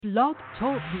Blog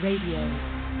Talk Radio.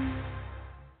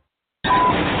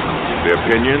 The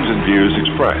opinions and views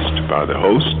expressed by the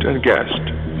host and guest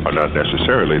are not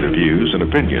necessarily the views and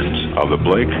opinions of the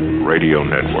Blake Radio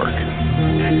Network.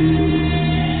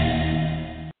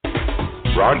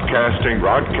 Broadcasting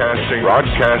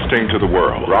to the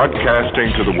world.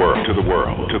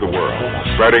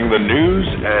 Spreading the news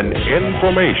and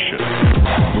information.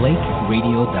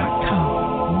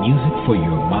 BlakeRadio.com. Music for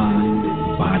your mind,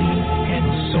 body, and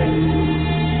soul.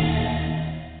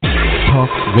 Talk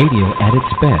radio at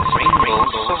its best.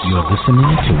 You're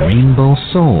listening to Rainbow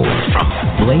Soul from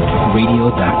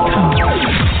BlakeRadio.com.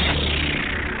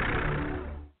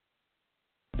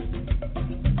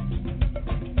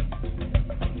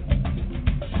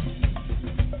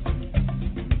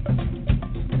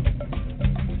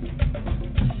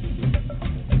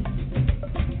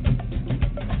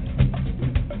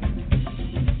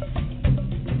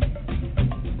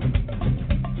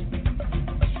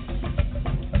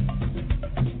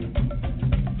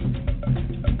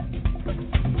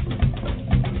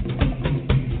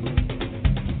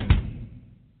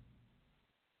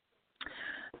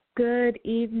 Good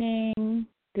evening.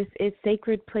 This is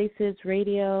Sacred Places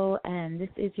Radio, and this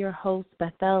is your host,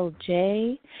 Bethelle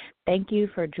J. Thank you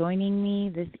for joining me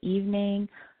this evening.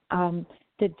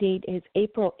 The date is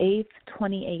April 8th,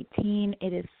 2018.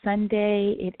 It is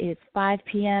Sunday. It is 5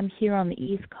 p.m. here on the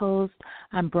East Coast.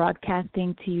 I'm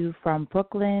broadcasting to you from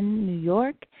Brooklyn, New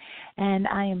York, and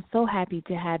I am so happy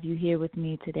to have you here with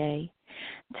me today.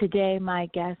 Today, my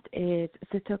guest is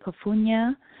Sister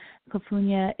Kufunya.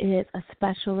 Kufunya is a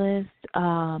specialist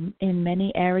in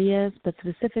many areas, but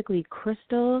specifically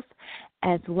crystals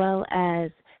as well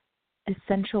as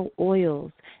essential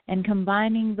oils, and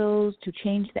combining those to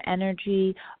change the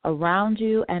energy around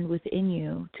you and within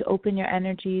you, to open your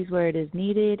energies where it is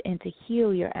needed and to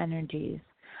heal your energies.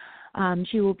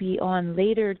 She will be on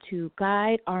later to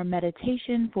guide our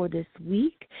meditation for this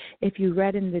week. If you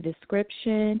read in the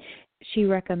description, she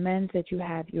recommends that you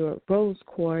have your rose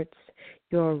quartz,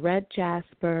 your red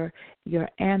jasper, your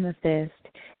amethyst,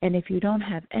 and if you don't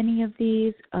have any of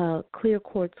these, clear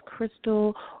quartz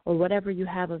crystal or whatever you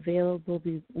have available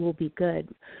will be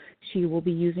good. She will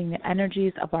be using the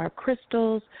energies of our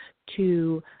crystals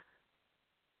to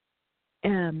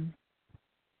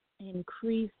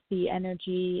increase the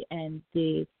energy and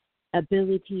the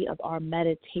ability of our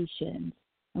meditations.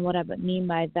 And what I mean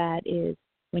by that is,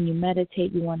 when you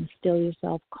meditate, you want to still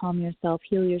yourself, calm yourself,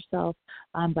 heal yourself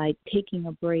by taking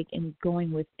a break and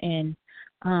going within.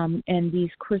 And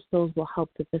these crystals will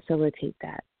help to facilitate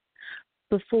that.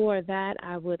 Before that,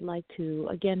 I would like to,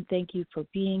 again, thank you for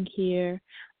being here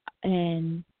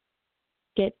and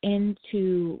get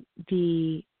into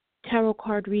the tarot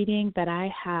card reading that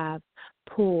I have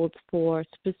pulled for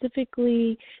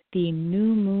specifically the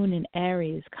new moon in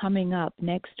Aries coming up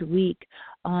next week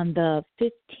on the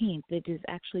 15th. It is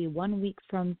actually 1 week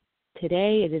from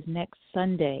today. It is next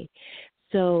Sunday.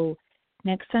 So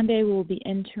next Sunday we'll be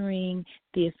entering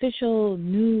the official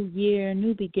new year,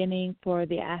 new beginning for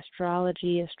the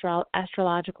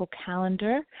astrological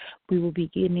calendar. We will be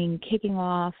kicking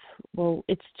off, well,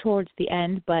 it's towards the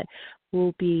end, but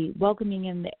we'll be welcoming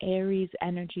in the Aries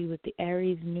energy with the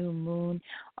Aries new moon.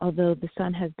 Although the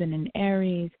sun has been in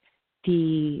Aries,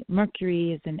 the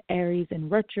Mercury is in Aries in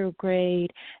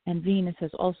retrograde, and Venus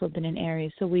has also been in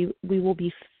Aries. So we will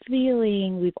be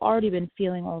we've already been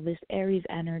feeling all this Aries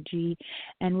energy,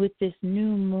 and with this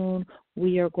new moon,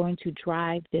 we are going to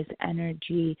drive this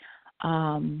energy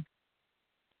home.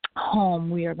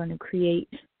 We are going to create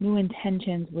new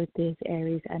intentions with this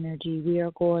Aries energy. We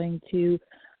are going to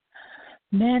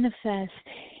manifest,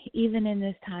 even in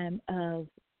this time of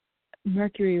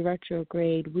Mercury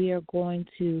retrograde, we are going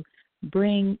to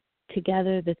bring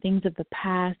together the things of the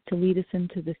past to lead us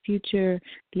into the future,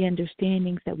 the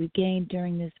understandings that we gained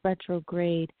during this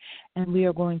retrograde, and we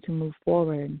are going to move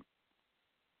forward.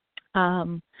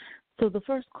 So the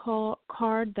first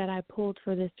card that I pulled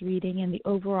for this reading and the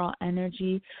overall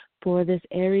energy for this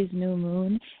Aries new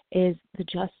moon is the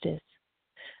Justice.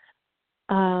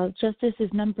 Justice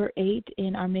is number 8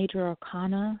 in our major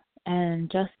arcana,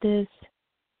 and Justice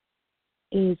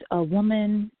is a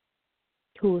woman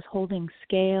who is holding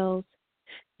scales.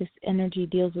 This energy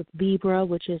deals with Libra,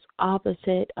 which is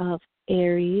opposite of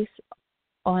Aries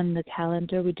on the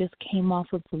calendar. We just came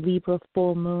off of the Libra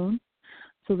full moon.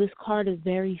 So this card is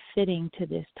very fitting to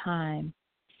this time.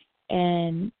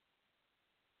 And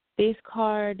this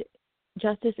card,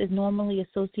 Justice, is normally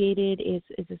associated, is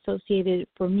associated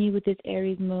for me with this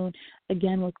Aries moon,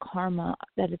 again with karma.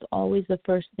 That is always the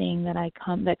first thing that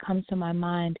comes to my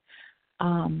mind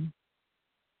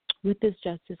with this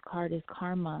Justice card is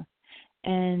karma.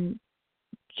 And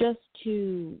just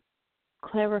to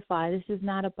clarify, this is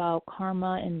not about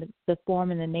karma in the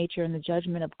form and the nature and the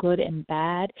judgment of good and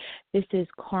bad. This is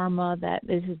karma,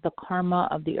 this is the karma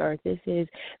of the earth. This is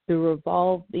the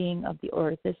revolving of the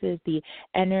earth. This is the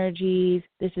energies.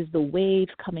 This is the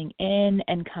waves coming in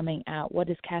and coming out. What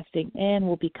is casting in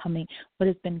will be coming. What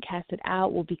has been casted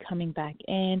out will be coming back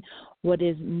in. What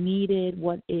is needed,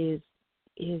 what is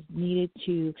needed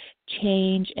to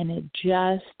change and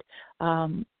adjust,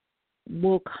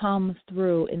 will come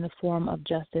through in the form of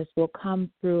justice, will come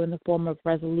through in the form of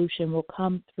resolution, will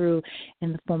come through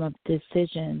in the form of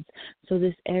decisions. So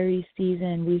this Aries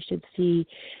season, we should see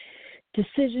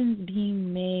decisions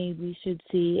being made. We should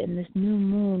see, in this new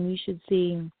moon, we should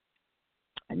see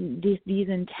these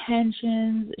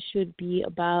intentions should be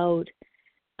about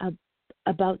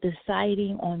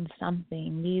deciding on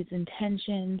something. These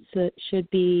intentions should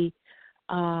be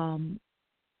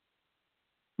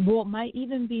might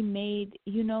even be made,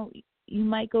 you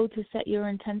might go to set your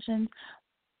intentions.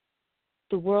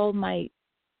 The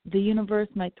universe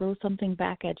might throw something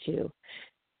back at you.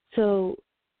 So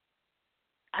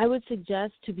I would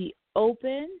suggest to be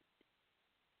open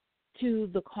to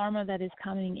the karma that is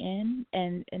coming in,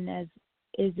 and as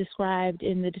is described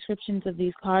in the descriptions of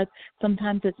these cards,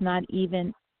 sometimes it's not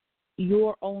even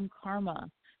your own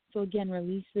karma. So again,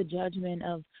 release the judgment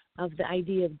of the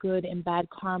idea of good and bad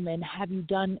karma, and have you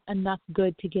done enough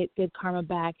good to get good karma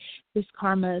back? This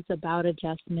karma is about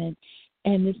adjustment,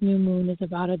 and this new moon is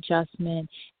about adjustment.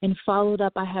 And followed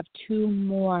up, I have two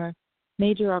more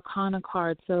major arcana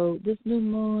cards. So this new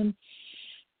moon,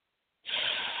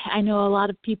 I know a lot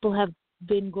of people have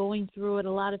been going through it.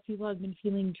 A lot of people have been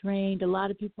feeling drained. A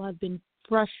lot of people have been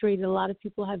frustrated. A lot of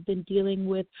people have been dealing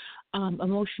with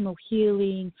emotional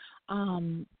healing,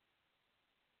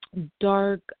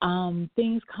 dark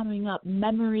things coming up,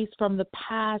 memories from the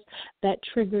past that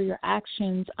trigger your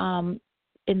actions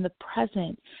in the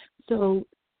present. So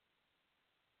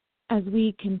as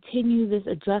we continue this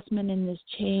adjustment and this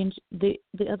change, the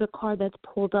other card that's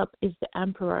pulled up is the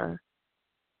Emperor.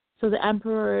 So the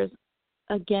Emperor is,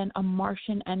 again, a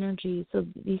Martian energy. So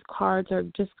these cards are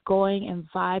just going and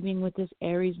vibing with this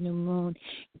Aries new moon.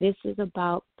 This is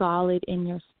about solid in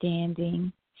your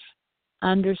standing,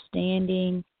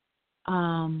 understanding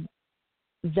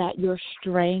that your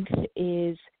strength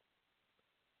is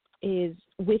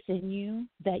within you,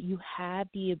 that you have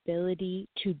the ability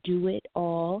to do it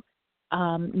all,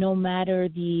 no matter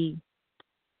the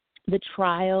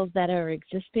trials that are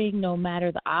existing, no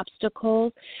matter the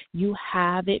obstacles. You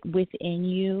have it within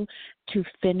you to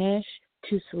finish,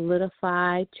 to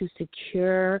solidify, to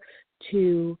secure,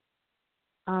 to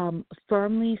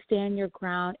firmly stand your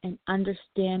ground and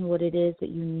understand what it is that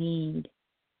you need.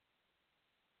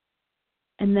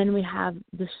 And then we have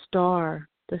the Star.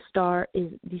 The Star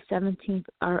is the 17th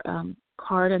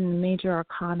card in the Major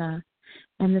Arcana.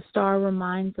 And the Star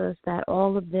reminds us that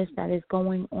all of this that is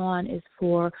going on is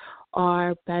for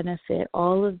our benefit.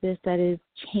 All of this that is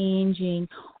changing,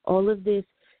 all of this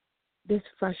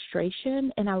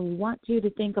frustration. And I want you to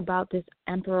think about this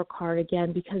Emperor card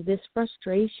again, because this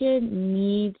frustration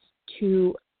needs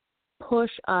to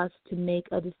push us to make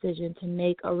a decision, to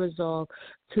make a resolve,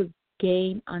 to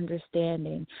gain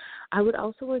understanding. I would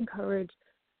also encourage,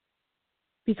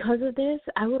 because of this,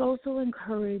 I would also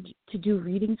encourage to do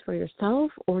readings for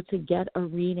yourself or to get a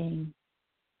reading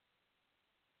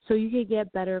so you can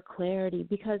get better clarity.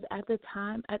 Because at the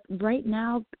time, right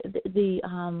now,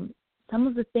 some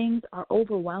of the things are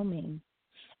overwhelming,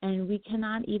 and we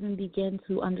cannot even begin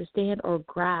to understand or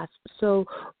grasp. So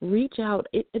reach out.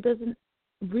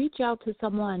 Reach out to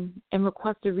someone and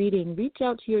request a reading. Reach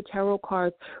out to your tarot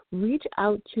cards. Reach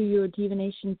out to your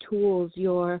divination tools.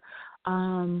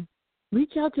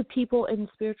 Reach out to people in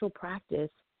spiritual practice,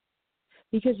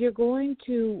 because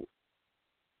the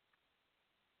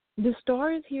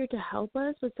Star is here to help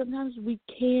us, but sometimes we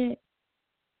can't,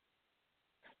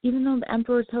 even though the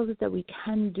Emperor tells us that we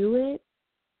can do it,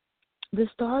 the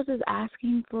Stars is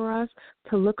asking for us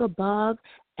to look above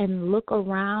and look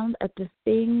around at the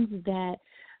things that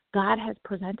God has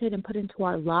presented and put into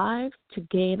our lives to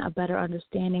gain a better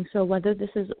understanding. So whether this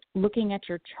is looking at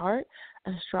your chart,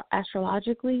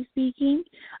 astrologically speaking,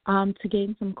 to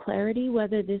gain some clarity,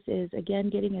 whether this is, again,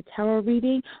 getting a tarot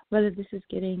reading, whether this is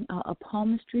getting a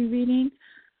palmistry reading,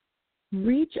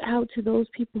 reach out to those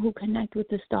people who connect with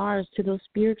the stars, to those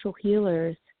spiritual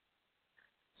healers,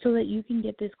 so that you can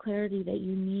get this clarity that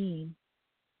you need.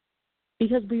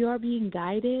 Because we are being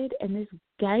guided, and this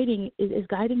guiding is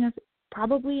guiding us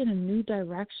probably in a new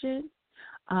direction.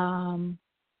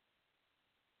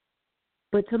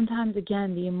 But sometimes,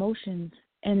 again, the emotions,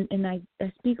 and I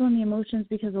speak on the emotions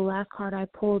because the last card I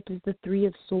pulled is the Three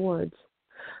of Swords.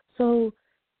 So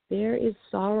there is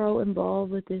sorrow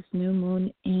involved with this new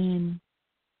moon in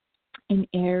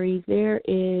Aries. There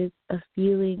is a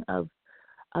feeling of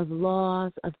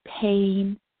loss, of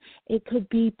pain. It could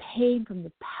be pain from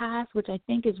the past, which I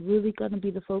think is really going to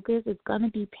be the focus. It's going to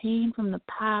be pain from the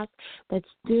past that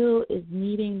still is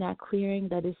needing that clearing,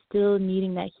 that is still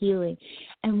needing that healing.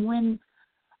 And when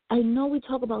I know we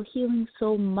talk about healing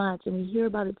so much and we hear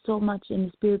about it so much in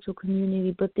the spiritual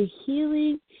community, but the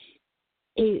healing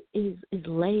is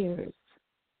layers.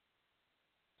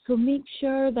 So make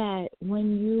sure that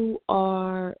when you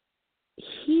are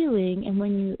healing and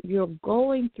when you're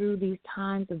going through these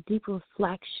times of deep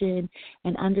reflection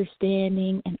and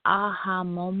understanding and aha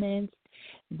moments,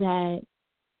 that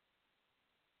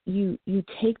you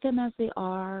take them as they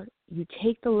are, you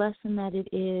take the lesson that it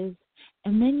is,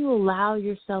 and then you allow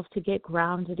yourself to get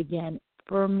grounded again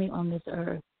firmly on this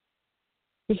earth.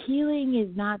 The healing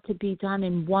is not to be done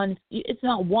in it's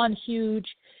not one huge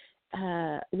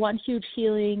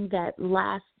healing that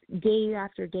lasts day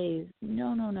after day.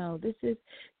 No. This is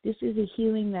a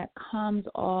healing that comes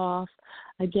off.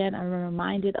 Again, I'm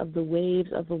reminded of the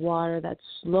waves of the water that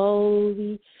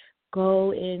slowly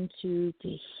go into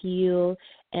to heal,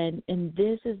 and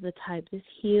this is this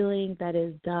healing that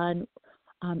is done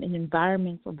in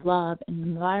environments of love, in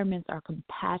environments of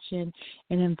compassion,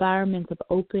 in environments of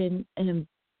open and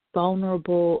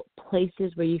vulnerable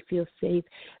places where you feel safe.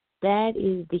 That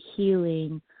is the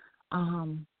healing.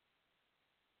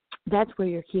 That's where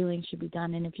your healing should be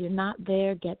done. And if you're not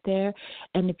there, get there.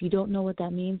 And if you don't know what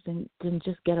that means, then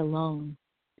just get alone.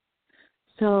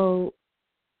 So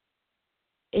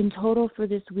in total for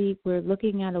this week, we're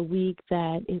looking at a week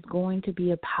that is going to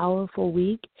be a powerful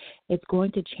week. It's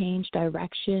going to change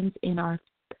directions in our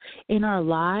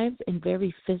lives in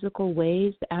very physical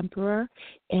ways, the Emperor,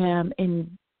 in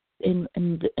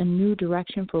a new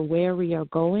direction for where we are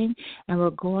going. And we're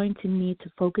going to need to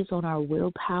focus on our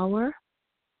willpower.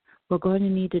 We're going to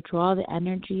need to draw the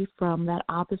energy from that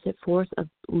opposite force of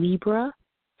Libra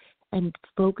and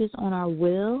focus on our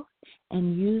will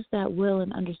and use that will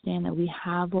and understand that we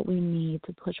have what we need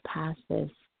to push past this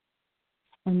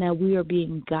and that we are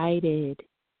being guided.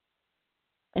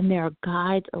 And there are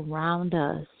guides around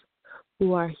us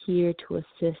who are here to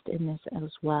assist in this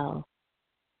as well.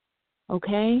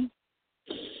 Okay?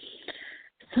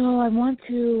 So I want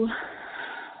to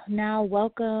now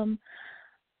welcome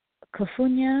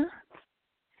Kufunya.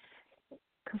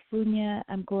 Kufunya,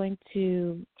 I'm going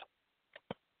to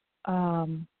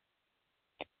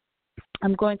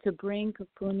bring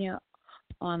Kufunya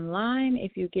online.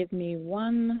 If you give me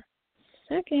 1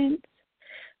 second.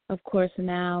 Of course,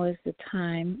 now is the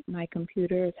time. My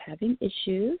computer is having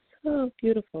issues. Oh,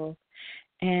 beautiful.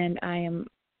 And I am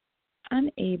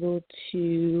unable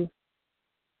to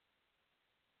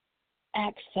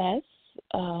access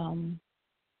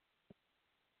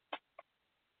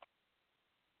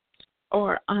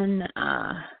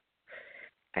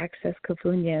access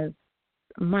Kufunya's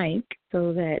mic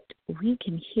so that we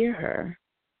can hear her.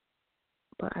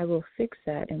 But I will fix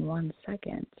that in 1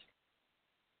 second.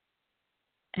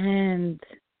 And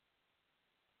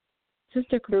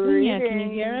Sister Kufunya, can you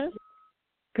hear us?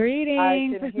 Greetings. I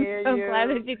can hear I'm you. so glad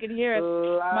that you can hear us.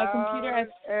 My computer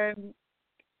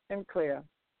and clear.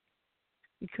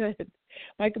 Good.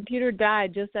 My computer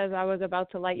died just as I was about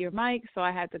to light your mic, so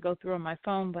I had to go through on my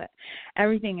phone, but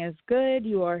everything is good.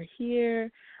 You are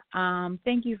here.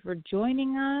 Thank you for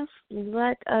joining us.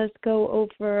 Let us go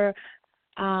over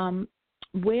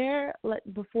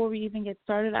before we even get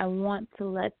started, I want to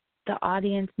let the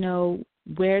audience know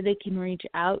where they can reach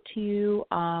out to you,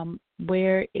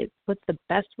 what's the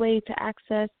best way to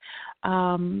access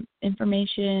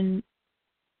information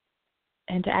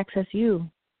and to access you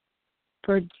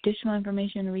for additional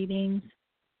information, readings.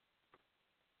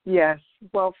 Yes.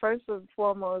 Well, first and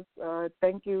foremost,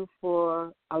 thank you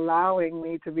for allowing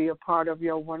me to be a part of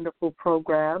your wonderful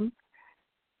program.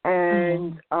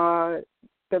 And the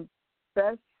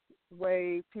best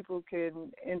way people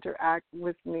can interact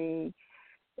with me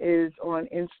is on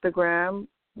Instagram,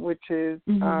 which is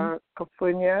Kufunya,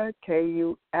 Kufunya,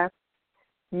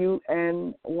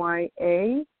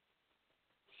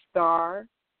 star,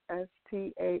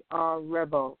 STAR,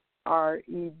 Rebel,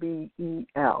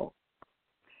 REBEL.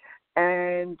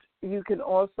 And you can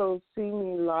also see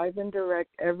me live and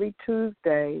direct every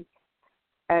Tuesday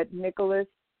at Nicholas,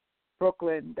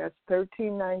 Brooklyn. That's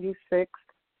 1396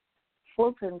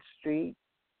 Fulton Street,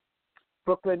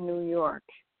 Brooklyn, New York.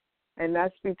 And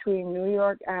that's between New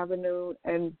York Avenue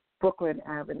and Brooklyn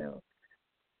Avenue.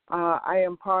 I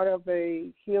am part of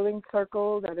a healing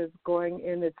circle that is going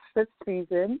in its 5th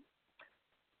season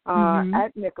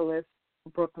at Nicholas,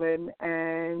 Brooklyn,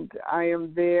 and I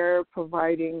am there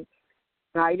providing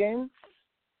guidance,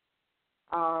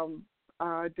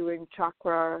 doing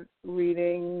chakra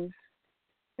readings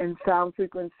and sound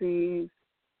frequencies,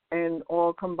 and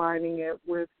all combining it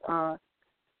with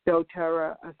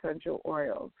doTERRA essential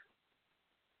oils.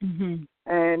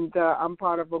 And I'm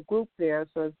part of a group there,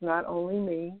 so it's not only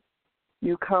me.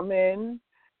 You come in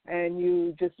and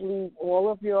you just leave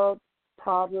all of your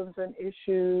problems and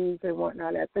issues and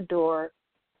whatnot at the door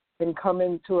and come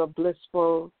into a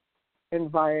blissful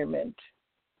environment.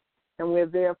 And we're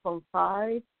there from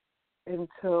 5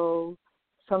 until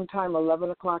sometime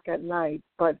 11 o'clock at night.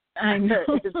 But I know.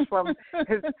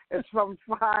 it's from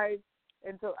 5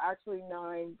 until actually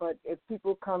 9. But if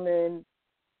people come in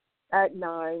at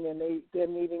 9 and they're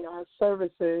needing our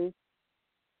services,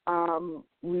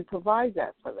 we provide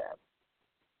that for them.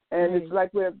 And It's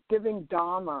like we're giving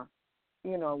Dharma,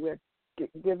 we're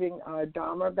giving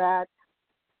Dharma back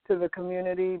to the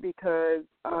community, because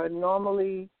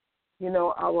normally,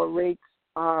 our rates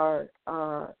are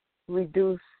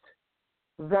reduced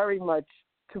very much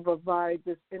to provide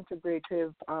this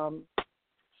integrative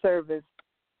service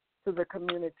to the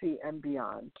community and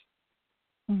beyond.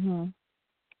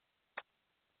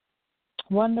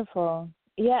 Wonderful.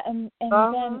 Yeah, and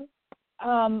then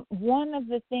one of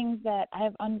the things that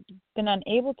I've been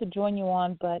unable to join you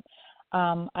on, but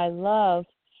I love,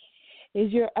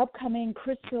 is your upcoming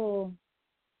crystal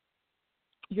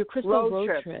road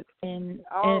trip in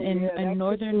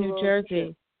northern New Jersey.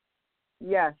 Trip.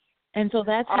 Yes. And so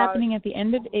that's happening at the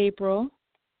end of April.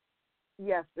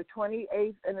 Yes, the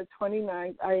 28th and the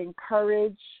 29th. I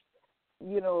encourage,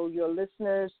 your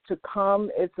listeners to come.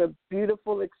 It's a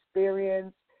beautiful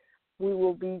experience. We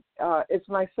will be, it's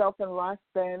myself and Ross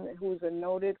Ben, who's a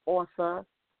noted author,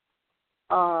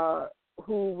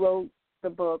 who wrote the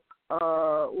book.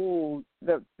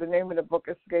 The name of the book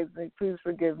escapes me. Please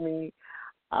forgive me.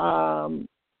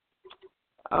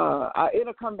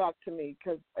 It'll come back to me,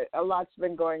 because a lot's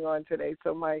been going on today.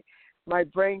 So my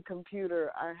brain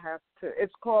computer,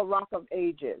 it's called Rock of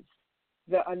Ages,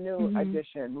 a new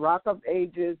edition. Rock of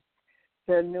Ages,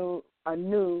 a new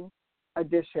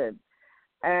edition.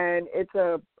 And it's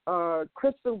a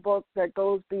crystal book that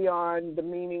goes beyond the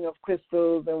meaning of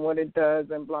crystals and what it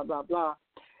does and blah, blah, blah.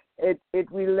 It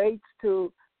relates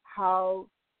to how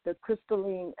the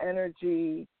crystalline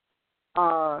energy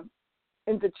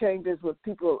interchanges with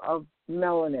people of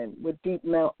melanin, with deep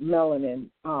melanin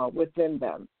within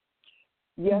them.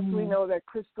 Yes, we know that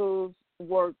crystals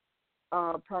work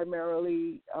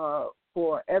primarily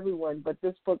for everyone, but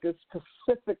this book is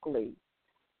specifically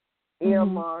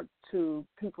earmarked to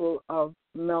people of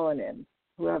melanin,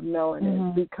 who have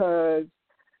melanin, because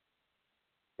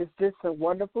it's just a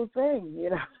wonderful thing,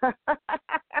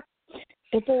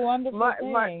 It's a wonderful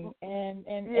thing, and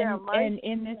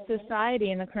in this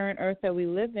society, in the current earth that we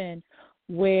live in,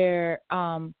 where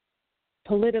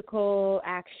political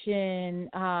action,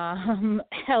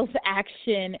 health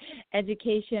action,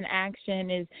 education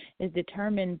action is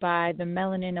determined by the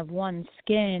melanin of one's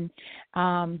skin.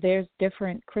 There's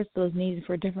different crystals needed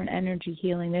for different energy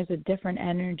healing. There's a different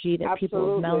energy that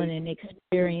people with melanin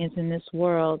experience in this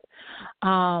world.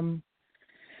 And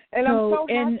I'm so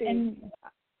happy.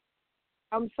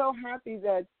 I'm so happy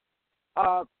that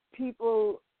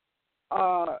people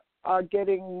are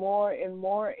getting more and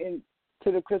more into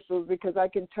the crystals, because I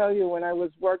can tell you, when I was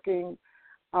working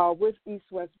with East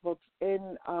West Books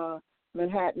in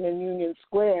Manhattan and Union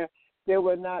Square, there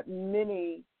were not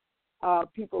many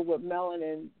people with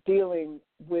melanin dealing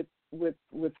with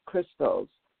crystals,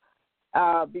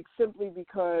 simply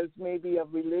because maybe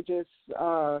of religious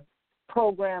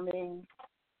programming.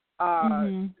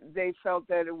 They felt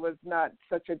that it was not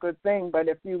such a good thing. But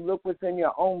if you look within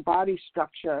your own body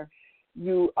structure,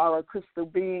 you are a crystal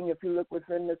being. If you look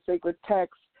within the sacred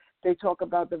text, they talk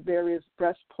about the various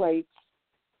breastplates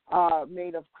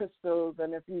made of crystals.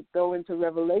 And if you go into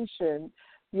Revelation,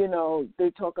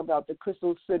 they talk about the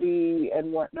crystal city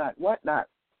and whatnot.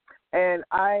 And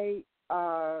I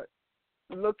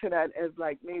looked at that as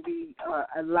like maybe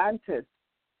Atlantis,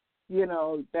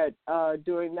 that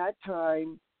during that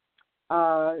time,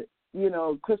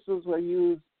 crystals were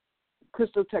used,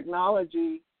 crystal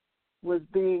technology was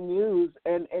being used,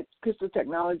 and crystal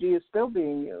technology is still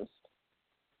being used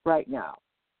right now.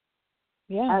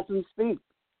 Yeah. As we speak.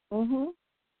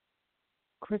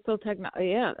 Crystal technology,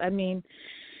 yeah. I mean,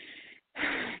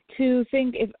 to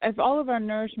think if all of our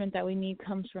nourishment that we need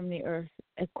comes from the earth,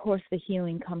 of course the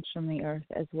healing comes from the earth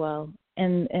as well.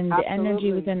 And the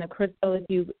energy within the crystal,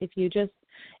 if you just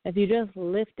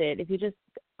lift it, if you just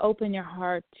open your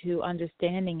heart to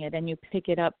understanding it and you pick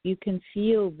it up, you can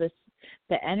feel the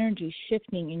energy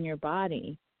shifting in your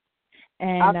body.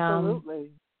 And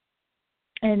absolutely.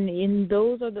 And in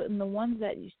those are the ones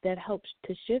that help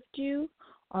to shift you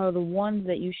are the ones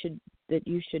that you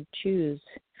should choose.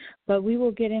 But we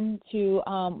will get into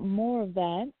more of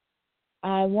that.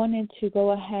 I wanted to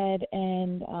go ahead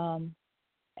and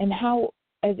how,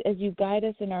 as you guide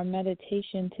us in our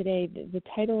meditation today, the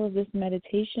title of this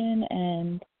meditation,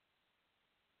 and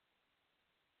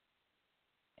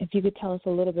if you could tell us a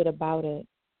little bit about it.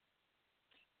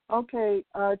 Okay,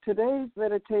 today's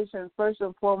meditation, first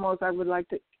and foremost, I would like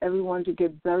everyone to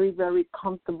get very, very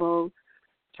comfortable.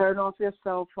 Turn off your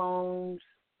cell phones,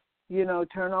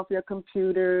 turn off your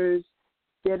computers,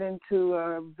 get into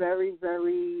a very,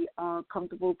 very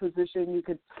comfortable position. You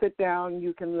can sit down,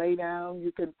 you can lay down,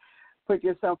 you can put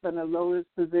yourself in a lotus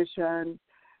position,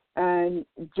 and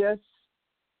just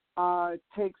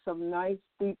take some nice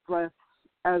deep breaths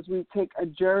as we take a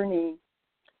journey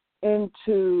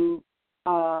into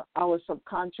our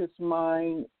subconscious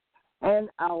mind and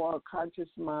our conscious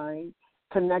mind,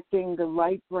 connecting the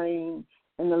right brain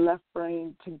and the left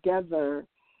brain together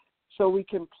so we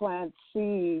can plant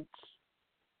seeds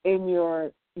in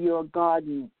your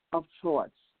garden of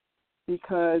thoughts.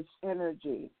 Because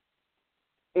energy,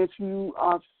 if you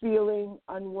are feeling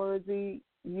unworthy,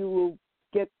 you will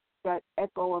get that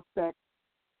echo effect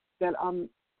that I'm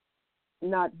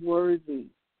not worthy.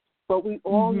 But we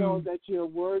all know that you're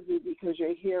worthy because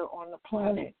you're here on the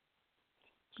planet.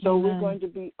 So we're going to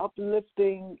be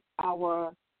uplifting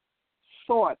our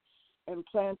thoughts and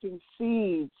planting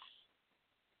seeds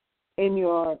in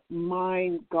your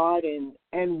mind garden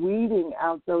and weeding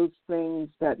out those things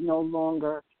that no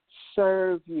longer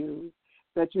serve you,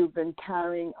 that you've been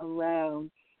carrying around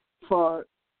for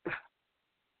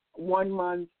 1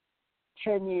 month,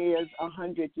 10 years,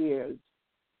 100 years.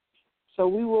 So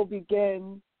we will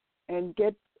begin and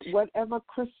get whatever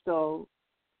crystal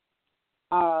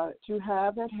you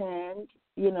have at hand,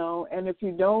 and if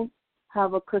you don't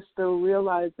have a crystal,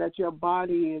 realize that your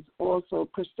body is also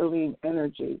crystalline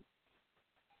energy.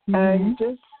 And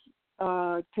just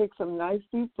take some nice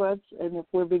deep breaths, and if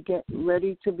we're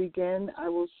ready to begin, I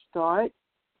will start.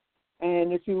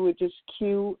 And if you would just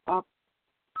cue up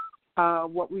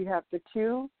what we have to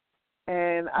cue,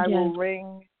 and I will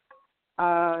ring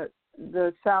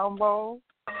the sound bowl.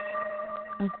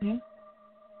 Okay.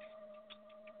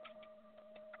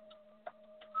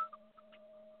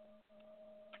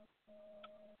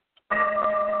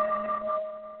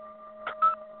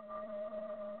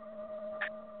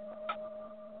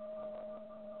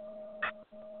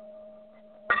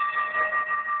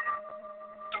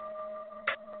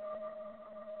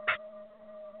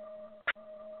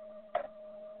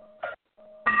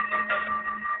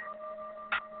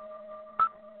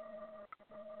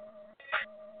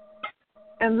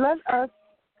 And let us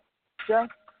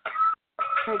just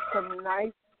take some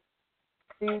nice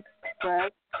deep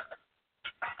breaths.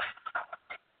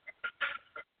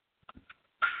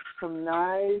 Some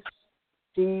nice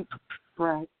deep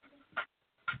breaths.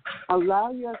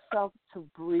 Allow yourself to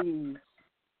breathe.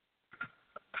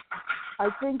 I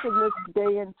think in this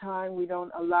day and time we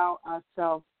don't allow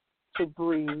ourselves to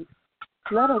breathe.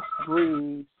 Let us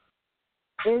breathe.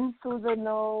 In through the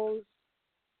nose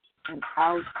and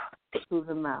out through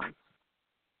the mouth.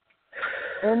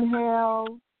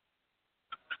 Inhale,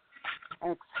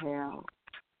 exhale.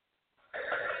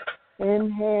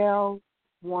 Inhale,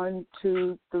 1,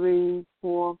 2, 3,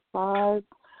 4, 5.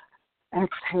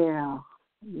 Exhale,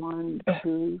 1,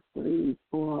 2, 3,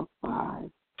 4,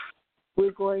 5.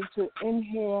 We're going to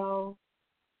inhale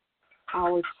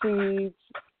our seeds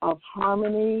of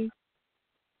harmony,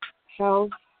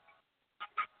 health,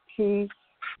 peace,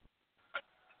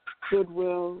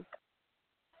 goodwill,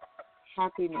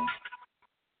 happiness.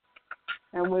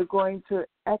 And we're going to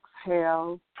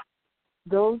exhale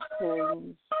those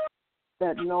things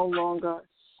that no longer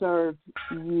serve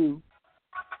you,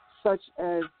 such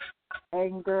as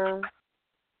anger,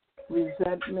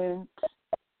 resentment,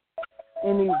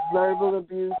 any verbal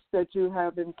abuse that you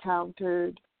have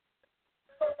encountered,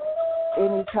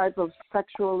 any type of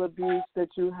sexual abuse that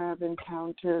you have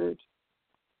encountered.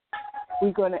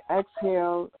 We're going to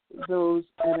exhale those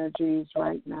energies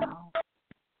right now.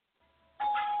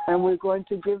 And we're going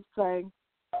to give thanks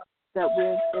that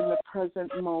we're in the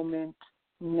present moment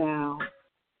now,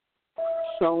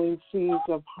 sowing seeds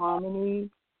of harmony,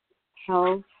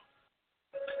 health,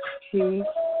 peace,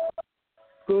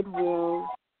 goodwill,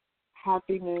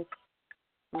 happiness,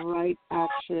 right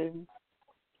action,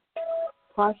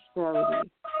 prosperity.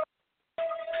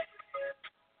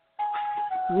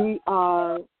 We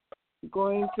are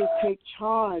going to take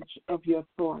charge of your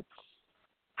thoughts,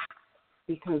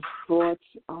 because thoughts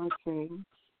are things.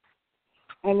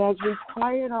 And as we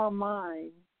quiet our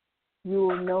mind, you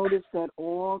will notice that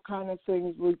all kind of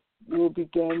things will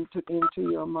begin to enter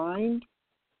your mind.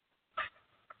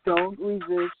 Don't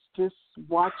resist. Just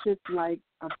watch it like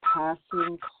a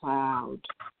passing cloud.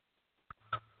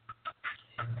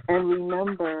 And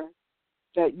remember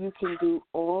that you can do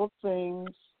all things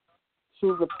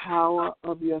through the power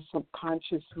of your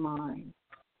subconscious mind.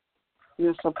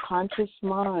 Your subconscious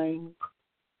mind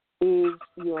is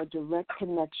your direct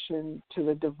connection to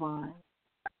the divine.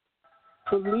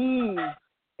 Believe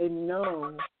and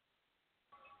know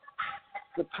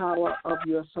the power of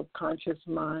your subconscious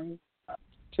mind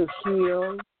to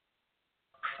heal,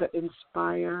 to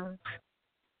inspire,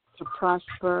 to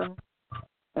prosper,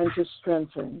 and to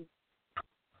strengthen.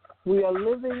 We are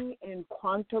living in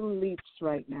quantum leaps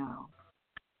right now.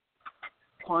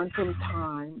 Quantum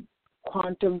time,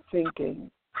 quantum thinking,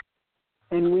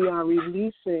 and we are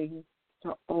releasing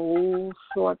the old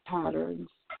thought patterns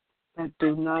that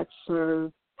do not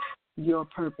serve your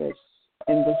purpose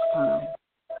in this time.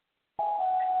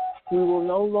 We will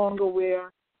no longer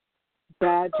wear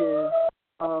badges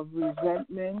of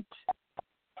resentment,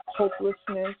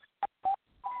 hopelessness,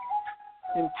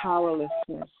 and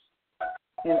powerlessness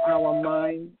in our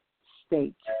mind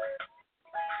state.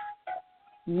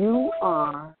 You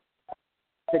are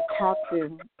the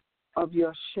captain of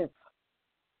your ship.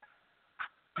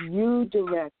 You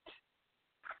direct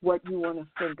what you want to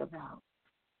think about.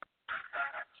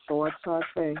 Thoughts are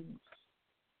things.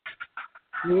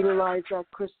 Utilize that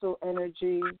crystal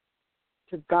energy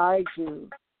to guide you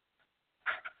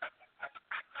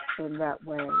in that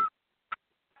way.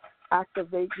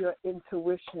 Activate your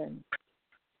intuition.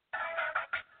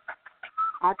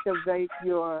 Activate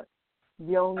your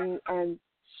yoni and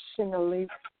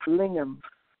lingam,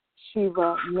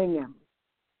 Shiva lingam,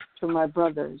 to my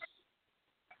brothers,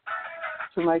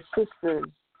 to my sisters.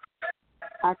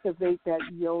 Activate that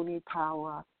yoni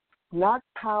power, not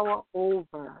power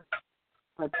over,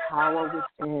 but power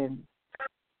within.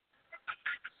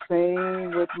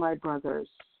 Same with my brothers.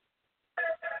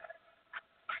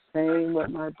 Same with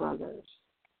my brothers.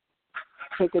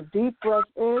 Take a deep breath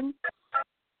in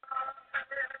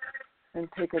and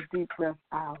take a deep breath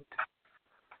out.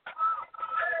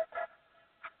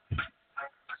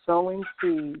 Sowing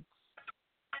seeds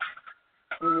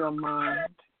in your mind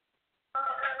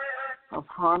of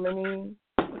harmony,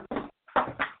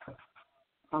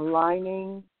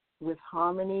 aligning with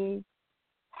harmony,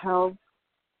 health,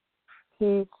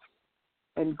 peace,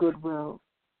 and goodwill,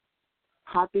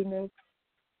 happiness,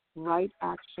 right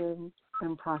action,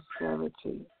 and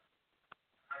prosperity.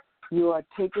 You are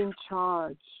taking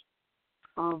charge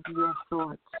of your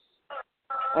thoughts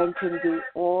and can do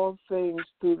all things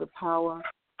through the power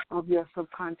of your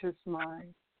subconscious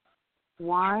mind.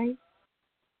 Why?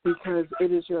 Because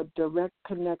it is your direct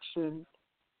connection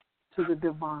to the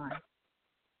divine.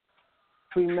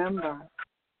 Remember,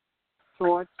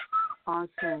 thoughts are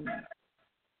things.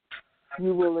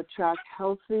 You will attract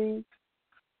healthy,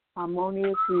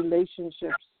 harmonious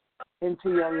relationships into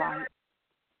your life.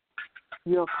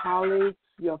 Your colleagues,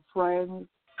 your friends,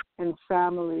 and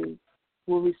family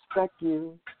will respect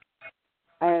you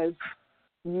as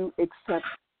you accept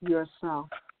yourself.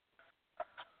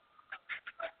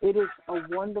 It is a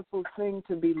wonderful thing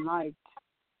to be liked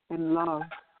and loved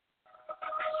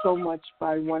so much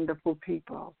by wonderful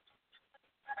people.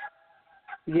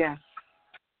 Yes,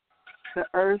 the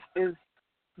earth is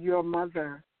your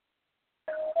mother.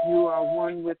 You are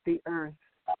one with the earth.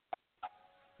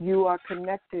 You are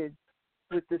connected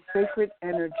with the sacred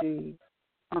energy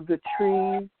of the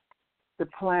trees, the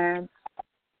plants,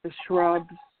 the shrubs,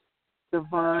 the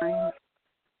vines,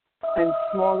 and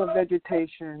smaller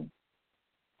vegetation.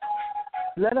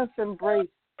 Let us embrace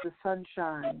the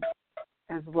sunshine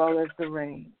as well as the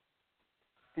rain.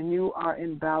 And you are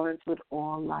in balance with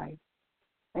all life.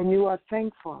 And you are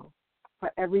thankful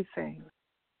for everything,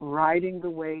 riding the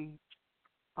wave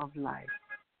of life.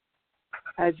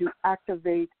 As you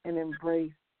activate and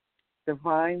embrace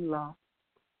divine love,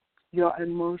 your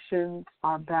emotions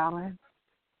are balanced.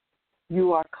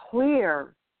 You are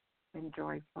clear and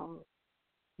joyful.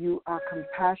 You are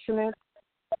compassionate,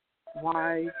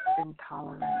 wise, and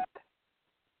tolerant.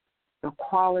 The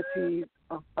qualities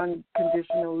of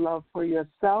unconditional love for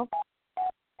yourself,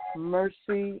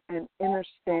 mercy, and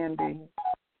understanding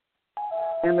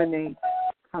emanate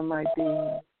from my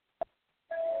being.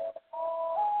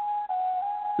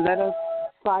 Let us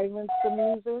silence the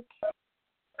music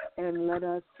and let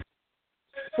us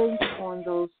think on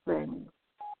those things.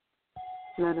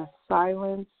 Let us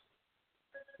silence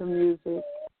the music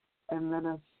and let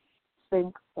us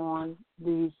think on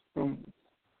these things.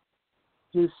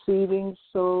 Your seeding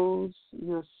sows,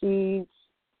 your seeds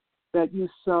that you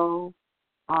sow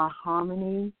are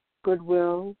harmony,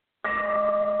 goodwill,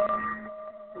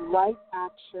 right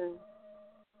action,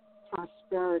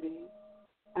 prosperity,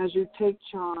 as you take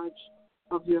charge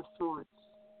of your thoughts.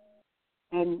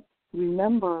 And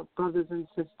remember, brothers and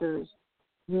sisters,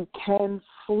 you can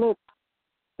flip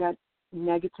that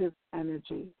negative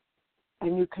energy,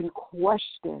 and you can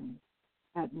question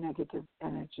that negative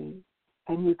energy,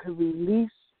 and you can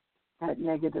release that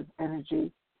negative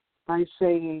energy by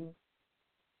saying,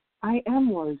 I am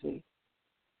worthy.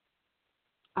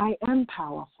 I am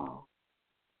powerful.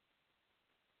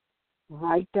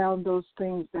 Write down those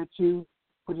things that you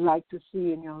would like to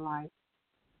see in your life,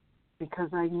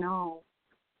 because I know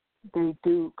they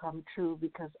do come true,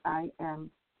 because I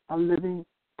am a living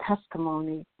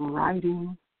testimony,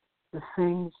 writing the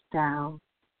things down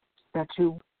that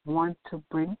you want to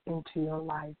bring into your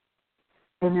life.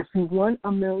 And if you want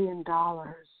 $1 million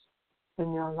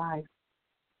in your life,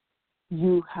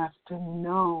 you have to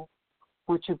know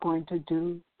what you're going to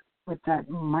do with that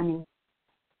money.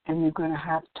 And you're going to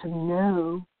have to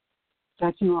know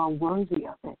that you are worthy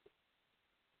of it.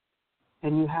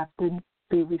 And you have to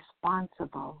be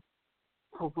responsible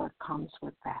for what comes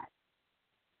with that.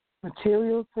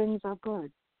 Material things are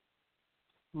good.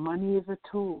 Money is a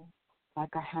tool,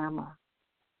 like a hammer,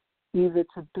 either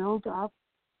to build up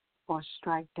or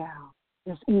strike down.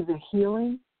 It's either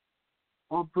healing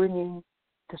or bringing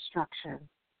destruction.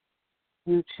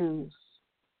 You choose.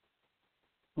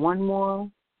 One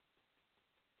more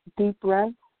deep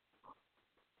breath.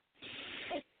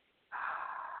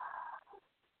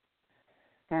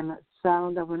 And a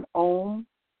sound of an om.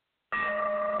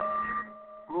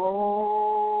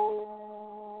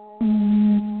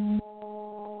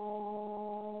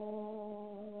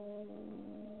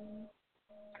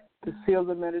 To seal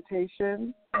the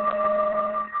meditation.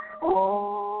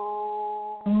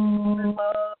 Om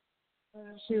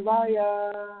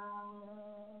Shivaya.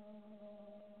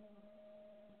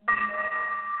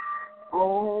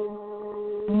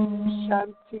 Om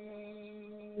Shanti.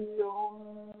 Om.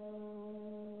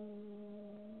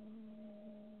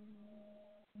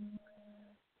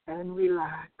 And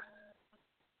relax.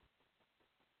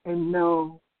 And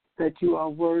know that you are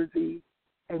worthy,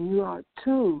 and you are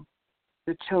too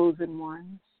the chosen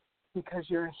ones, because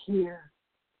you're here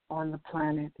on the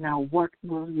planet. Now, what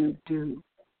will you do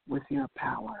with your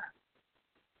power?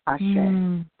 Ashe.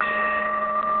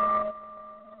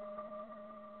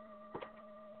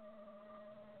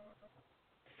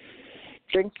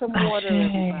 Drink some water,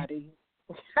 everybody.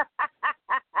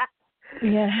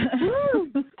 Yeah.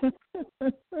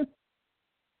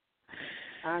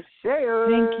 Ashe.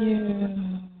 Thank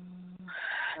you.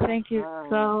 Thank you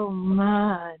so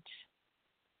much.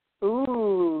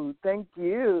 Ooh, thank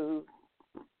you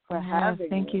for having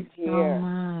thank me you here. So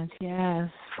much. Yes,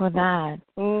 for that.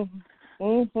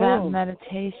 Mm-hmm. That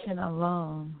meditation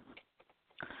alone.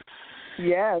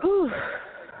 Yes. Whew.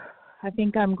 I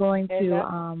think I'm going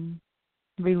to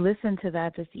re-listen to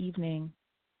that this evening.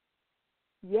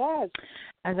 Yes.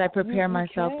 As I prepare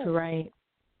myself can. to write.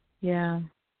 Yeah.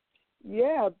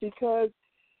 Yeah, because,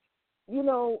 in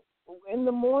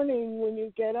the morning when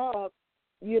you get up,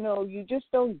 you just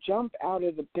don't jump out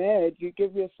of the bed. You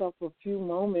give yourself a few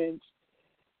moments,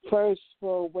 first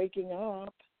for waking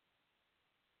up,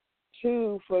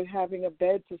 2 for having a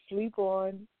bed to sleep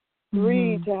on,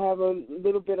 3 to have a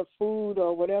little bit of food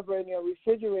or whatever in your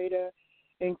refrigerator,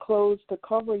 and clothes to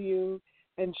cover you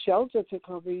and shelter to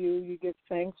cover you. You give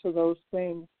thanks for those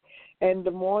things. And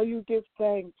the more you give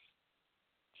thanks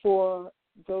for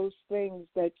those things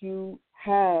that you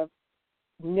have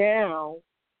now,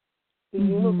 the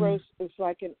universe is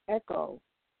like an echo.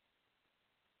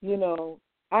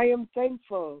 I am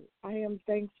thankful. I am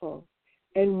thankful.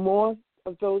 And more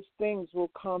of those things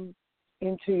will come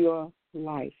into your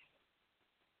life.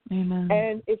 Amen.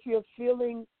 And if you're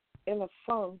feeling in a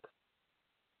funk,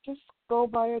 just go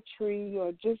by a tree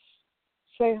or just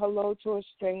say hello to a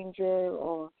stranger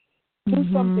or do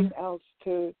something else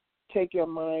to take your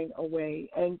mind away.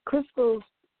 And crystals,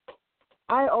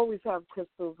 I always have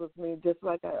crystals with me, just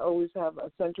like I always have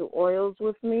essential oils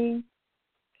with me.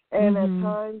 And at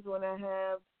times when I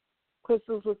have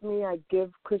crystals with me, I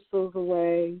give crystals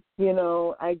away.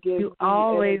 I give. You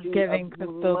always giving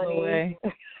crystals away.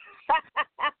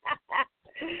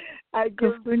 I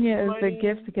give Kufunya is money. the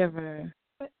gift giver.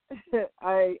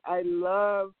 I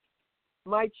love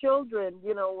my children.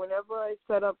 Whenever I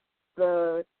set up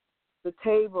the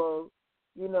table,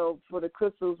 for the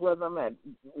crystals, whether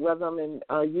I'm in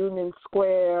Union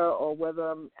Square or whether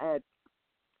I'm at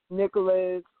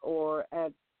Nicholas or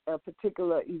at a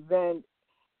particular event,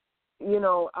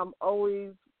 I'm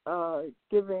always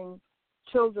giving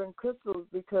children crystals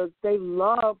because they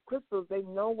love crystals. They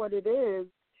know what it is.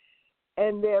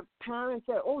 And their parents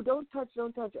say, oh, don't touch.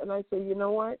 And I say, you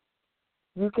know what?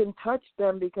 You can touch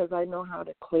them because I know how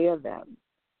to clear them.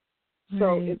 Right.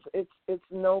 So it's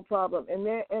no problem. And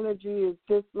their energy is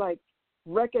just like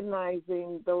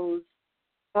recognizing those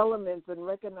elements and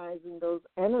recognizing those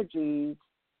energies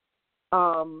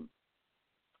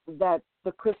that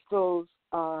the crystals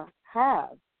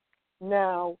have.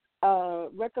 Now,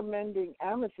 recommending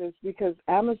amethyst because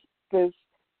amethyst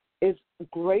is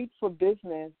great for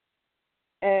business,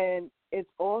 and it's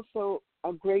also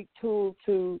a great tool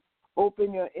to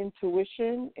open your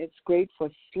intuition. It's great for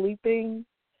sleeping,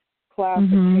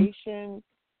 clarification,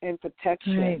 and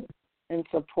protection, and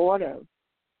supportive.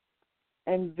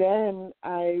 And then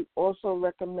I also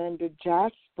recommended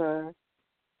jasper,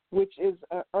 which is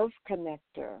an earth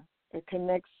connector. It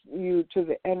connects you to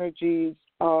the energies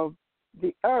of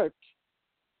the earth,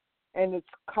 and it's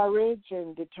courage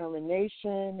and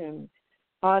determination and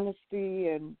honesty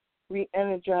and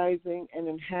re-energizing and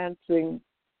enhancing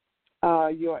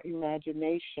your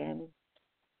imagination.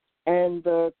 And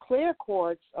the clear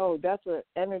quartz, that's an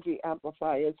energy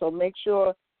amplifier. So make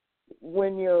sure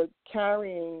when you're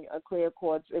carrying a clear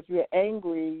quartz, if you're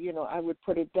angry, I would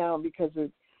put it down because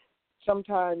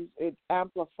sometimes it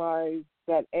amplifies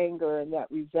that anger and that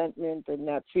resentment and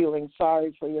that feeling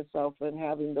sorry for yourself and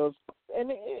having those.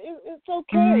 And it's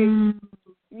okay,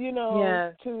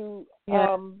 to,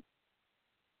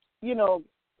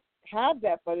 have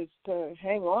that, but it's to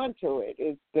hang on to it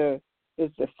is the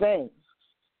thing.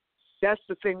 That's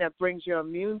the thing that brings your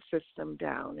immune system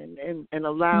down and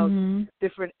allows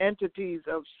different entities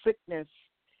of sickness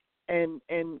and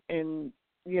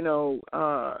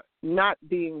not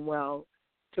being well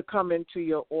to come into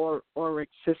your auric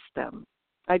system.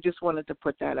 I just wanted to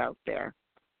put that out there.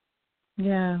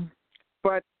 Yeah.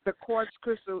 But the quartz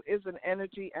crystal is an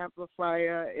energy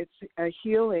amplifier. It's a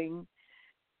healing,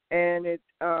 and it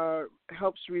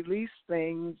helps release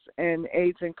things and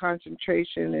aids in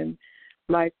concentration and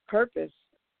life purpose.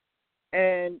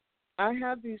 And I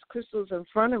have these crystals in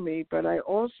front of me, but I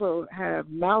also have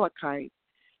malachite.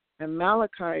 And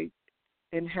malachite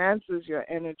enhances your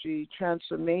energy,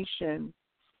 transformation,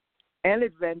 and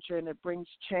adventure, and it brings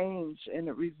change, and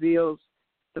it reveals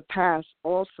the past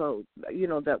also,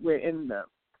 that we're in the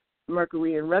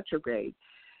Mercury in retrograde.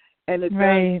 And it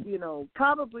does,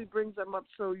 probably brings them up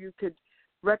so you could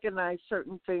recognize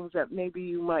certain things that maybe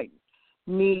you might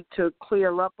need to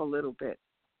clear up a little bit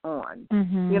on.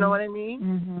 You know what I mean?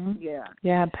 Mm-hmm. Yeah.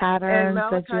 Yeah, patterns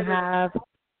that you have.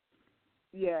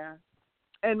 Yeah.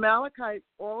 And malachite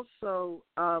also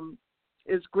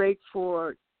is great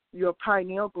for your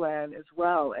pineal gland as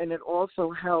well, and it also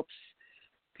helps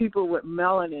people with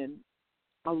melanin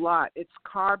a lot. It's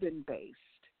carbon-based.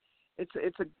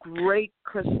 It's a great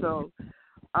crystal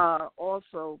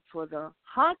also for the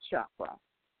heart chakra,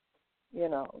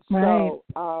 Right. So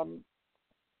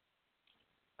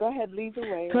go ahead, lead the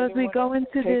way. So as we go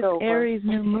into this Aries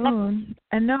new moon,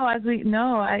 and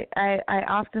I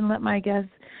often let my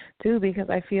guests do because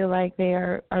I feel like they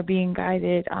are being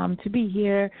guided to be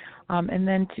here and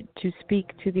then to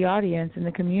speak to the audience and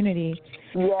the community.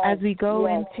 Yes, as we go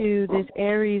into this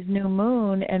Aries new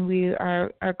moon and we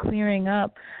are clearing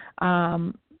up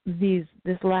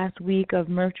this last week of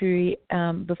Mercury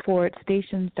before it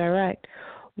stations direct,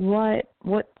 what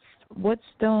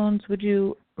stones would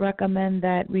you recommend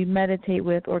that we meditate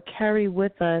with or carry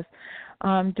with us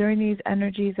during these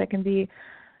energies that can be,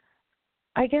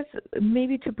 I guess,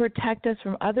 maybe to protect us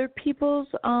from other people's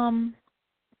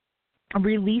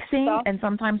releasing? And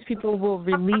sometimes people will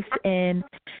release in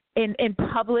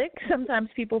public. Sometimes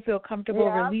people feel comfortable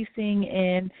releasing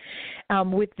in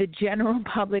with the general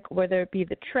public, whether it be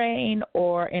the train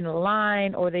or in a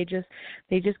line, or they just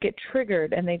get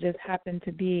triggered and they just happen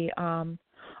to be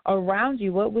around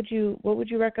you. What would you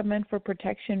recommend for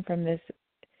protection from this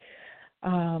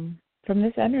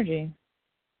energy?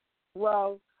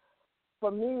 Well,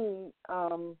 for me,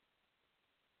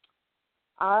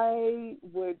 I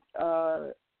would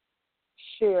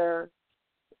share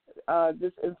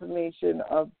this information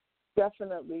of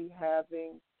definitely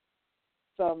having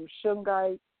some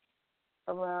shungite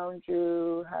around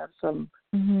you, have some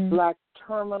black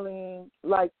tourmaline.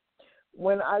 Like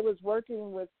when I was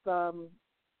working with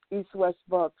East West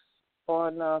Books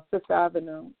on Fifth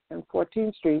Avenue and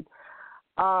 14th Street,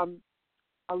 a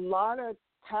lot of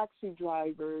taxi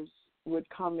drivers would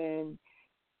come in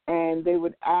and they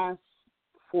would ask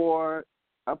for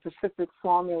a specific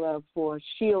formula for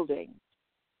shielding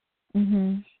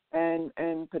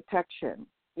and protection,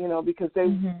 because they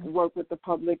work with the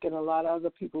public and a lot of other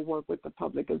people work with the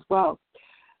public as well.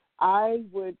 I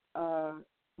would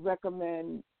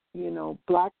recommend,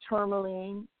 black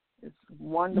tourmaline. It's a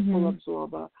wonderful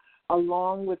absorber,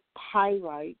 along with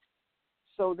pyrite,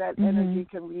 so that energy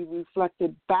can be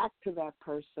reflected back to that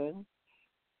person,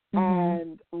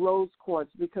 and rose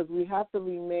quartz, because we have to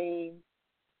remain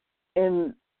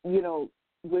in,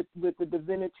 with the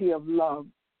divinity of love.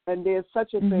 And there's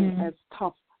such a thing as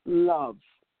tough love.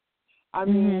 I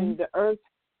mean, the earth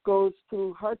goes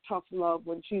through her tough love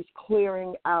when she's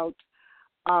clearing out,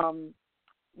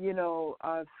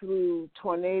 through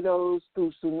tornadoes,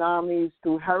 through tsunamis,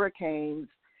 through hurricanes,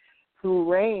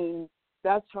 through rain.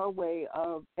 That's her way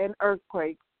of, and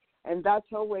earthquakes, and that's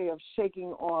her way of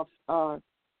shaking off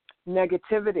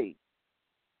negativity,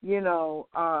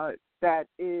 that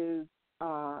is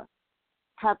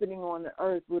happening on the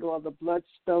earth with all the blood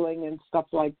spilling and stuff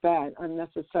like that,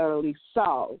 unnecessarily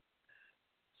so.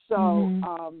 So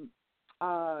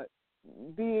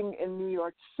being in New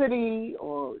York City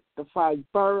or the 5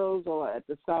 boroughs or at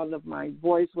the sound of my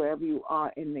voice, wherever you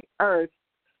are in the earth,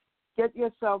 get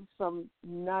yourself some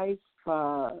nice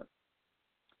black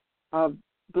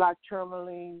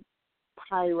tourmaline,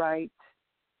 pyrite,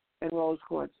 and rose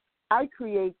quartz. I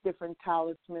create different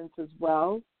talismans as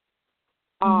well.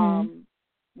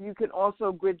 You can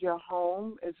also grid your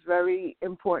home. It's very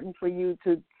important for you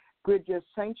to grid your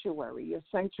sanctuary. Your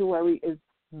sanctuary is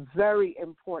very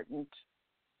important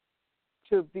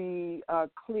to be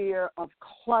clear of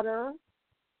clutter,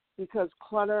 because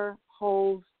clutter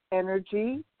holds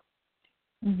energy.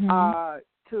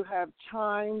 To have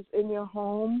chimes in your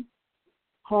homes,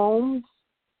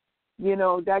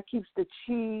 that keeps the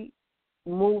chi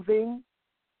moving.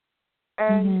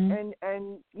 And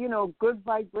good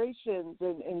vibrations,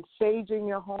 and sage in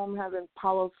your home, having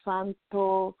Palo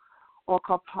Santo or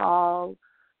Kapal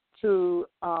to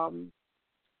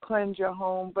cleanse your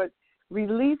home. But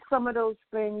release some of those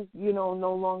things,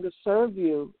 no longer serve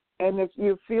you. And if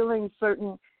you're feeling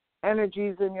certain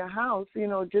energies in your house,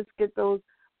 just get those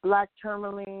black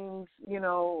tourmalines,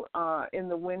 in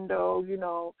the window,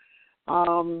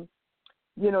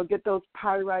 get those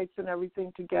pyrites and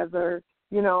everything together.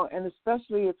 And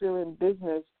especially if you're in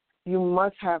business, you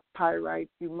must have pyrite,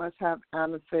 you must have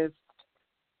amethyst,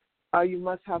 you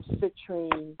must have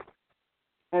citrine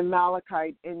and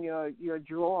malachite in your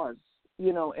drawers,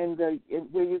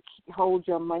 where you hold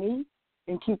your money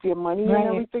and keep your money and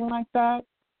everything like that.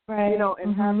 Right.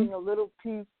 And having a little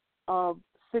piece of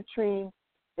citrine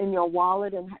in your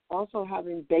wallet, and also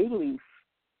having bay leaf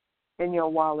in your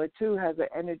wallet too has an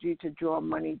energy to draw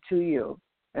money to you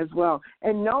as well.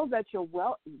 And know that you're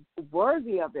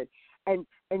worthy of it. And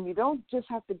you don't just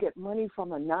have to get money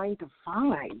from a 9 to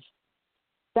 5.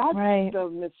 That's the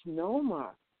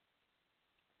misnomer,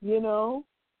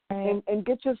 and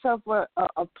get yourself a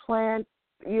plant.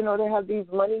 They have these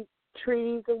money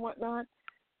trees and whatnot.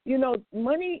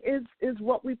 Money is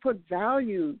what we put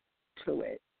value to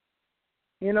it.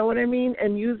 You know what I mean?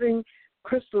 And using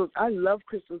crystals. I love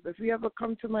crystals. If you ever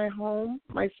come to my home,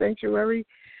 my sanctuary,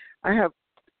 I have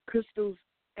crystals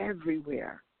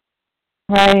everywhere.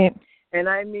 Right. And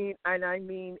I mean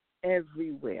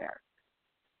everywhere.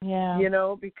 Yeah.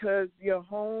 Because your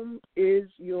home is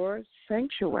your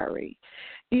sanctuary.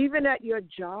 Even at your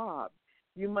job,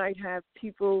 you might have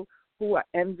people who are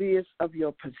envious of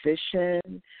your position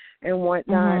and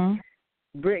whatnot.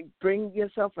 Bring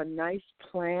yourself a nice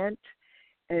plant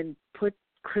and put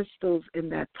crystals in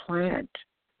that plant,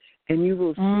 and you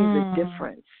will see the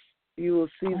difference. You will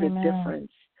see the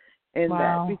difference in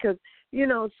that. Because,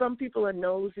 some people are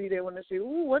nosy. They want to say,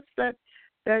 ooh, what's that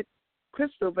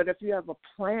crystal? But if you have a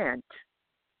plant,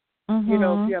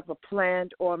 if you have a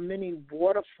plant or a mini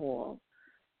waterfall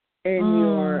in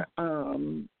your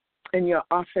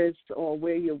office or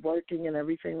where you're working and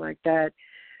everything like that,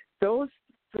 those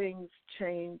things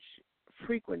change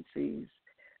frequencies,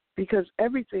 because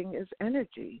everything is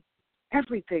energy.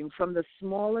 Everything, from the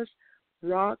smallest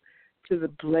rock to the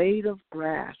blade of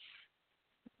grass.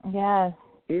 Yes.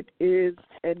 It is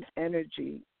an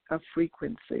energy, a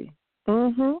frequency.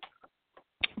 Well,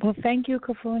 thank you,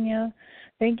 Kufunya.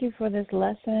 Thank you for this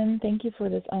lesson. Thank you for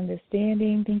this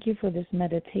understanding. Thank you for this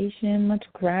meditation. Much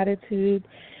gratitude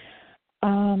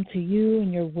to you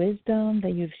and your wisdom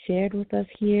that you've shared with us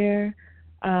here.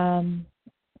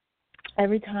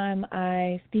 Every time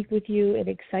I speak with you, it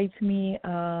excites me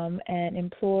and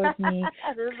implores me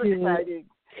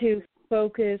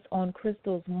focus on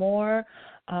crystals more.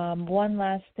 One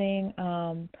last thing,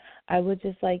 I would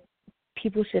just like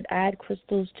people should add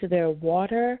crystals to their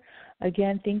water.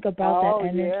 Again, think about that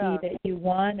energy that you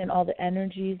want and all the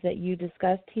energies that you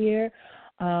discussed here.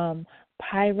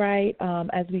 Pyrite,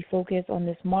 as we focus on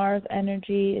this Mars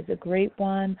energy, is a great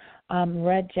one.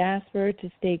 Red jasper to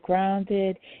stay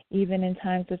grounded, even in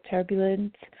times of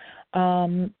turbulence.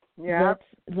 Let's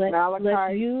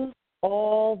use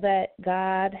all that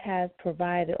God has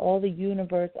provided, all the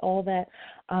universe, all that,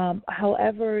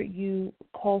 however you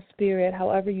call spirit,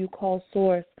 however you call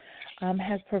source,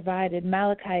 has provided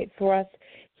malachite for us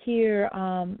here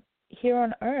on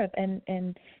earth,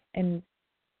 and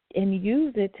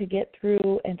use it to get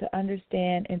through and to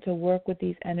understand and to work with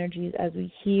these energies as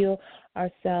we heal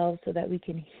ourselves so that we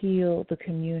can heal the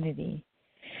community.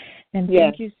 And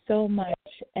thank you so much.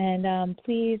 And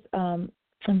please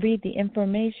read the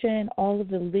information. All of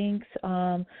the links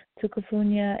to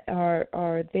Kufunya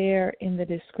are there in the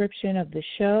description of the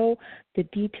show. The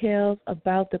details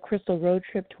about the Crystal Road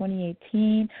Trip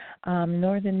 2018,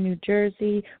 Northern New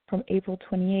Jersey, from April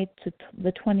 28th to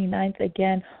the 29th.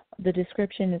 Again, the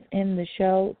description is in the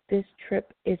show. This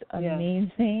trip is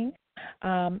amazing.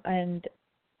 And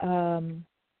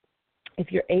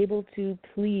if you're able to,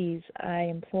 please, I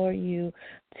implore you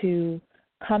to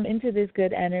come into this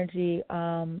good energy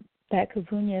that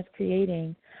Kufunya is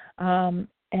creating, and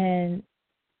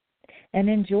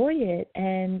enjoy it,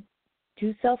 and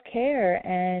do self-care,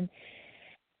 and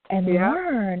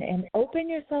learn, and open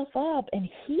yourself up, and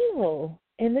heal.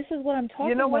 And this is what I'm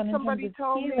talking about in terms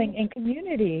of healing and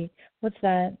community. What's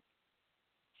that?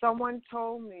 Someone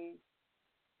told me,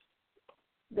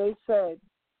 they said,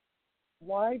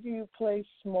 why do you play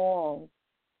small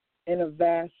in a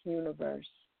vast universe?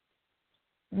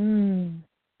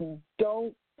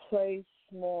 Don't play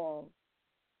small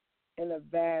in a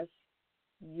vast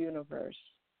universe.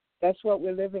 That's what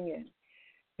we're living in.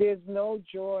 There's no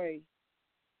joy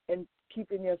in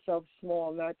keeping yourself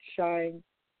small, not shine,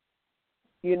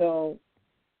 your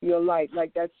light.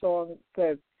 Like that song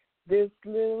says, this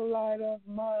little light of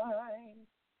mine,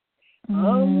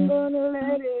 I'm going to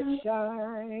let it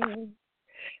shine.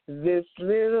 This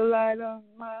little light of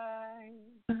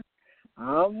mine,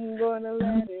 I'm going to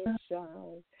let it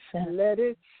shine. Let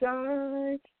it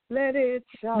shine. Let it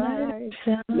shine.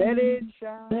 Let it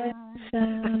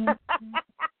shine.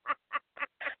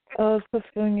 Oh,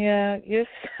 Kufunya, you're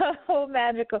so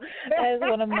magical. That is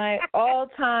one of my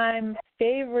all-time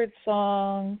favorite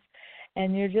songs.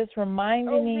 And you're just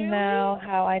reminding me now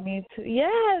how I need to.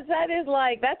 Yes,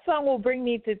 that song will bring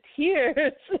me to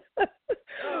tears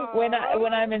when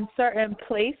I'm in certain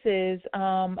places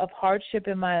of hardship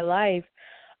in my life.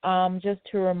 Just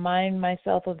to remind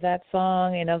myself of that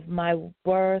song and of my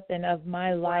worth and of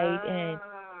my light and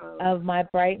of my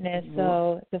brightness.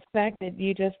 So the fact that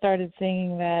you just started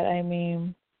singing that, I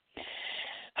mean,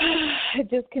 it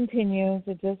just continues.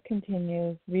 It just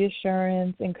continues.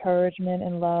 Reassurance, encouragement,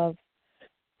 and love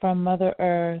from Mother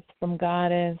Earth, from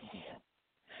Goddess,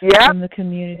 from the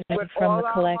community, from the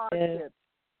collective.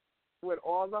 With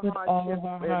all the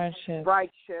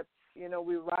hardships,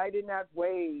 we're riding that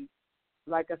wave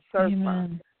like a surfer,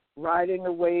 riding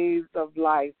the waves of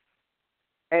life,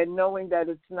 and knowing that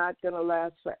it's not going to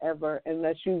last forever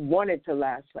unless you want it to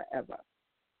last forever.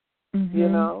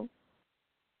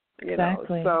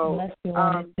 Exactly. So, unless you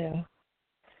want it to.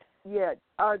 Yeah.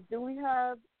 Do we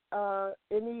have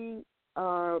any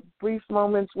brief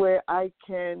moments where I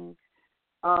can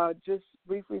just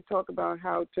briefly talk about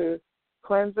how to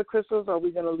cleanse the crystals, or are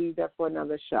we going to leave that for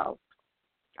another show?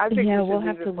 I think we'll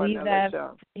have to leave that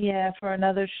for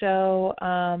another show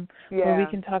where we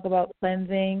can talk about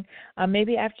cleansing.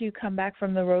 Maybe after you come back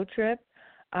from the road trip.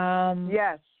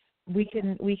 Yes. We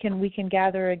can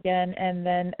gather again and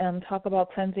then talk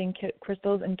about cleansing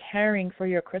crystals and caring for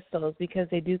your crystals, because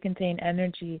they do contain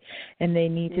energy and they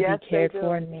need to be cared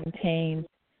for and maintained.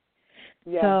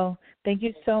 Yes. So thank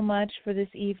you so much for this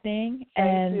evening.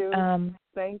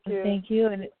 Thank you.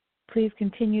 And please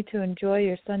continue to enjoy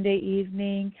your Sunday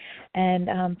evening.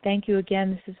 And thank you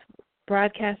again. This is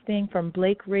broadcasting from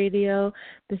Blake Radio.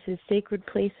 This is Sacred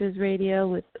Places Radio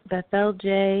with Bethelle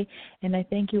J. And I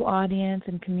thank you, audience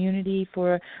and community,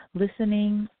 for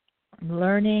listening,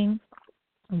 learning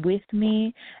with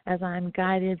me as I'm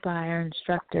guided by our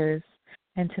instructors.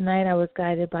 And tonight I was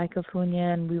guided by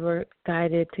Kufunya, and we were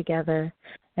guided together.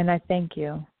 And I thank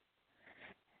you.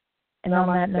 And Namaste.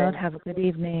 On that note, have a good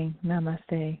evening.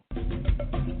 Namaste.